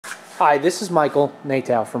Hi, this is Michael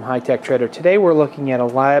Natow from HiTechTrader. Today we're looking at a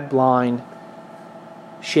lab-blind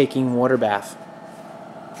shaking water bath.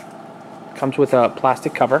 Comes with a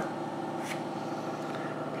plastic cover.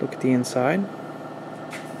 Look at the inside.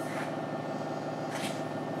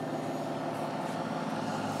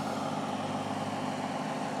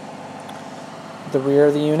 The rear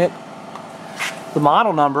of the unit. The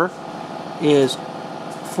model number is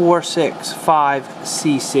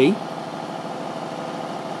 465cc.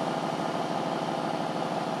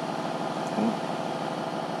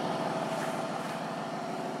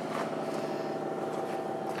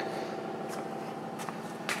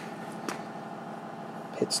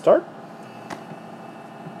 Hit start.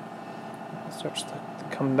 Starts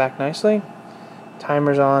coming back nicely.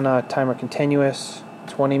 Timer's on, timer continuous,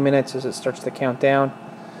 20 minutes as it starts to count down.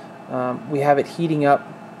 We have it heating up.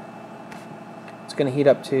 It's going to heat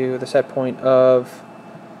up to the set point of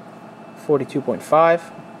 42.5. As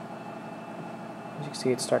you can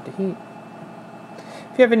see, it start to heat.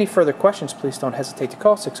 If you have any further questions, please don't hesitate to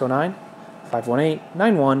call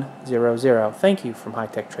 609-518-9100. Thank you from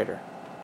HiTechTrader.